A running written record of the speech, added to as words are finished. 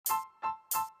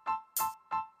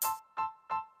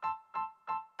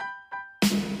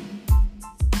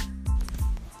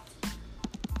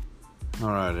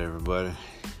Alright, everybody.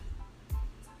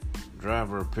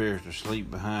 Driver appears to sleep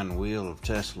behind the wheel of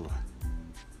Tesla.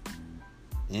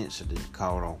 Incident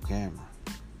caught on camera.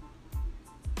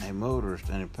 A motorist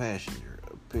and a passenger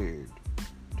appeared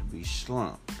to be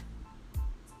slumped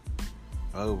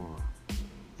over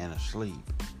and asleep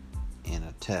in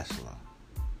a Tesla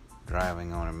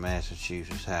driving on a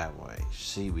Massachusetts highway.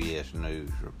 CBS News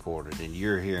reported, and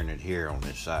you're hearing it here on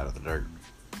this side of the dirt.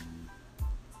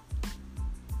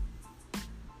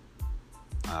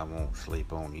 I won't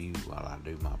sleep on you while I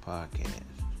do my podcast,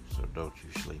 so don't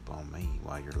you sleep on me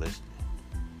while you're listening.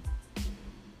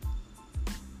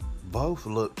 Both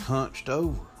looked hunched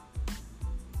over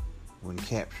when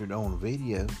captured on a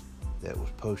video that was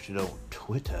posted on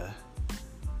Twitter,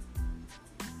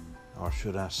 or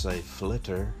should I say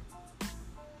Flitter,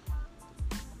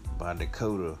 by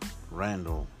Dakota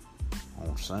Randall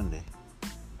on Sunday.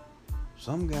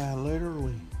 Some guy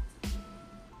literally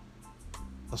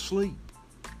asleep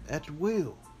at the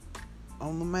wheel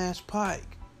on the Mass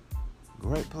Pike.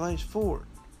 Great place for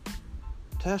it.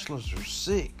 Teslas are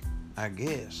sick, I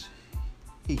guess,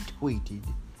 he tweeted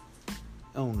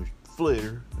on his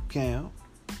Flitter account.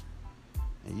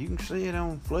 And you can see it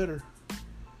on Flitter.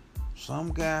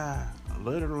 Some guy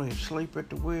literally asleep at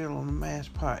the wheel on the Mass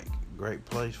Pike. Great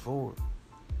place for it.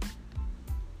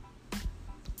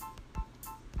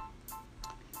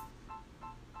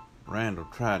 Randall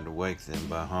tried to wake them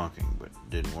by honking, but it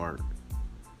didn't work.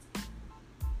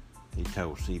 He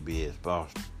told CBS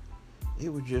Boston, "It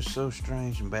was just so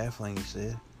strange and baffling," he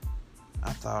said.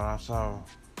 "I thought I saw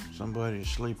somebody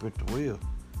asleep at the wheel,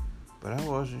 but I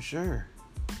wasn't sure.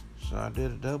 So I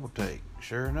did a double take.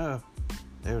 Sure enough,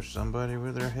 there was somebody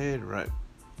with their head right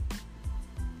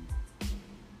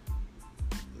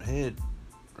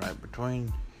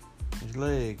between his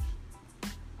legs."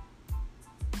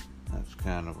 That's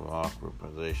kind of an awkward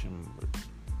position, but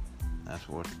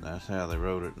that's how they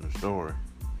wrote it in the story.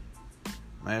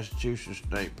 Massachusetts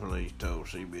State Police told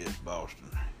CBS Boston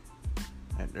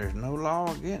that there's no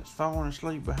law against falling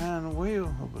asleep behind the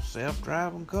wheel of a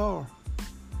self-driving car.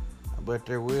 I bet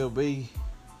there will be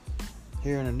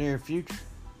here in the near future.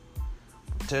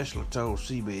 Tesla told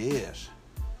CBS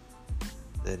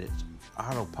that its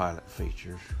autopilot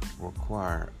features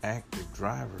require active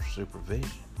driver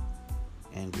supervision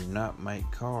and do not make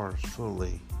cars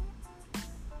fully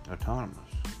autonomous.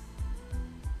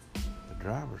 The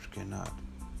drivers cannot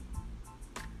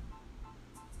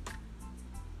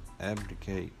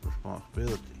abdicate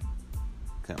responsibility,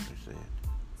 the company said.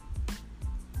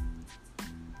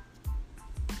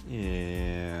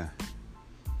 Yeah,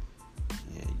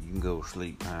 you can go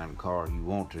sleep behind the car if you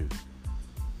want to.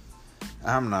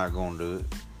 I'm not going to do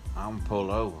it. I'm going to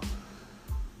pull over,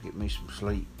 get me some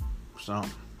sleep,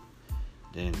 something.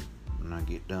 Then when I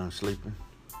get done sleeping,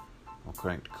 I'll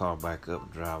crank the car back up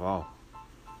and drive off.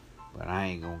 But I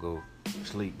ain't going to go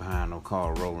sleep behind no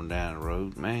car rolling down the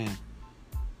road. Man,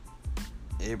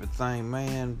 everything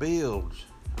man builds,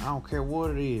 I don't care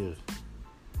what it is,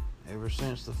 ever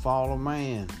since the fall of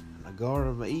man, the Garden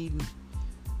of Eden,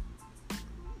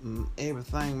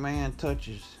 everything man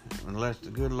touches, unless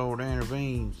the good Lord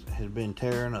intervenes, has been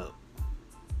tearing up.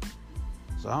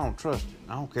 So I don't trust it.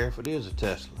 I don't care if it is a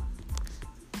Tesla.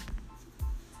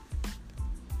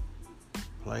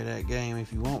 Play that game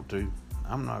if you want to.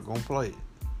 I'm not going to play it.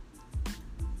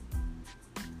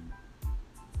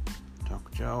 Talk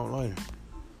to y'all later.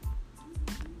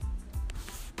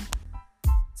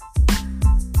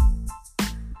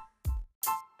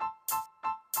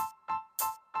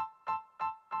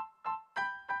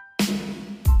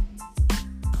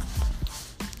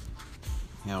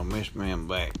 Y'all miss me, I'm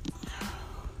back.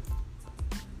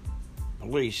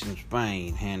 Police in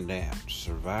Spain hand out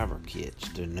survivor kits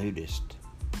to nudists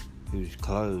whose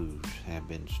clothes have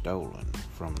been stolen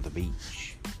from the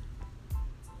beach.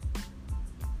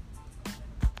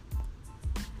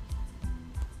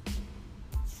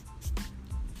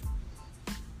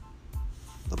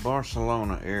 The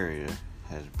Barcelona area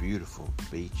has beautiful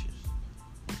beaches,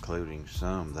 including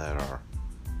some that are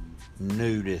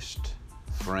nudist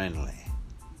friendly.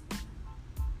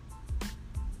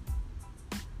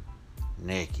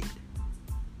 Naked.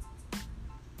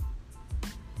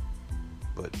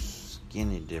 But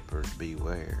skinny dippers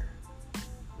beware.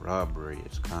 Robbery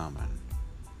is common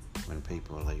when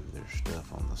people leave their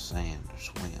stuff on the sand to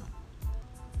swim.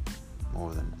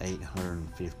 More than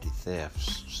 850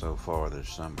 thefts so far this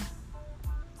summer,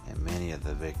 and many of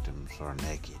the victims are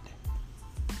naked.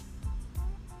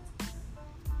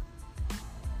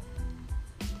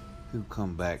 Who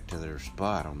come back to their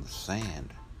spot on the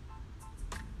sand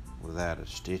without a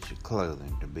stitch of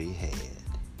clothing to be had.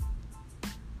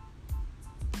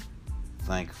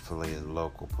 Thankfully, the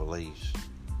local police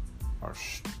are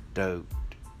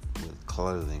stoked with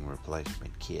clothing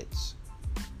replacement kits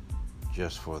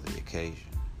just for the occasion,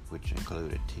 which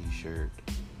include a t-shirt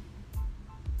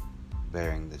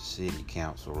bearing the city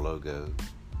council logo,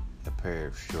 a pair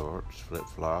of shorts,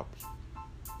 flip-flops,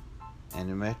 and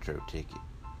a metro ticket.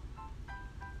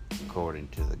 According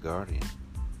to The Guardian,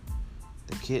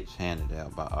 the kits handed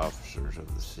out by officers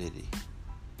of the city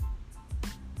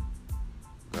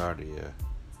Guardia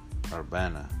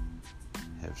Urbana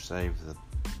have saved the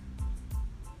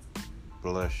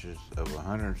blushes of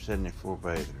 174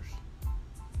 bathers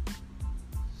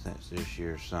since this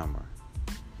year's summer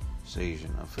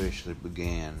season officially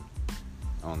began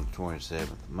on the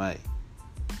 27th of May.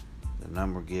 The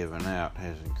number given out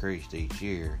has increased each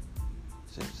year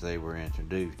since they were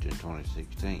introduced in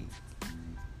 2016.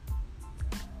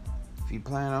 If you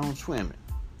plan on swimming,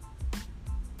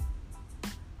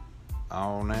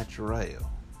 all natural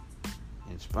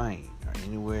in Spain or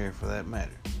anywhere for that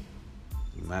matter,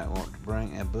 you might want to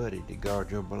bring a buddy to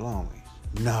guard your belongings.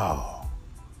 No!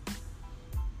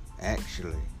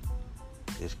 Actually,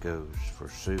 this goes for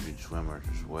suited swimmers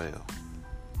as well.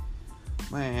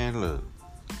 Man, look.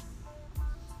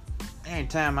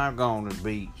 Anytime I've gone to the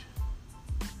beach,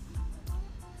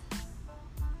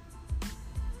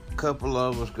 a couple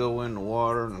of us go in the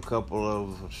water and a couple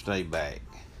of us stay back.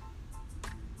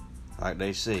 Like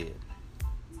they said.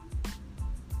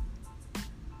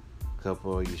 A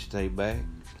couple of you stay back,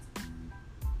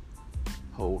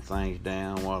 hold things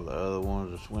down while the other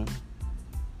ones are swimming,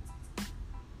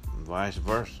 and vice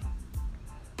versa.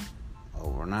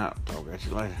 Over and out. Talk at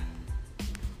you later.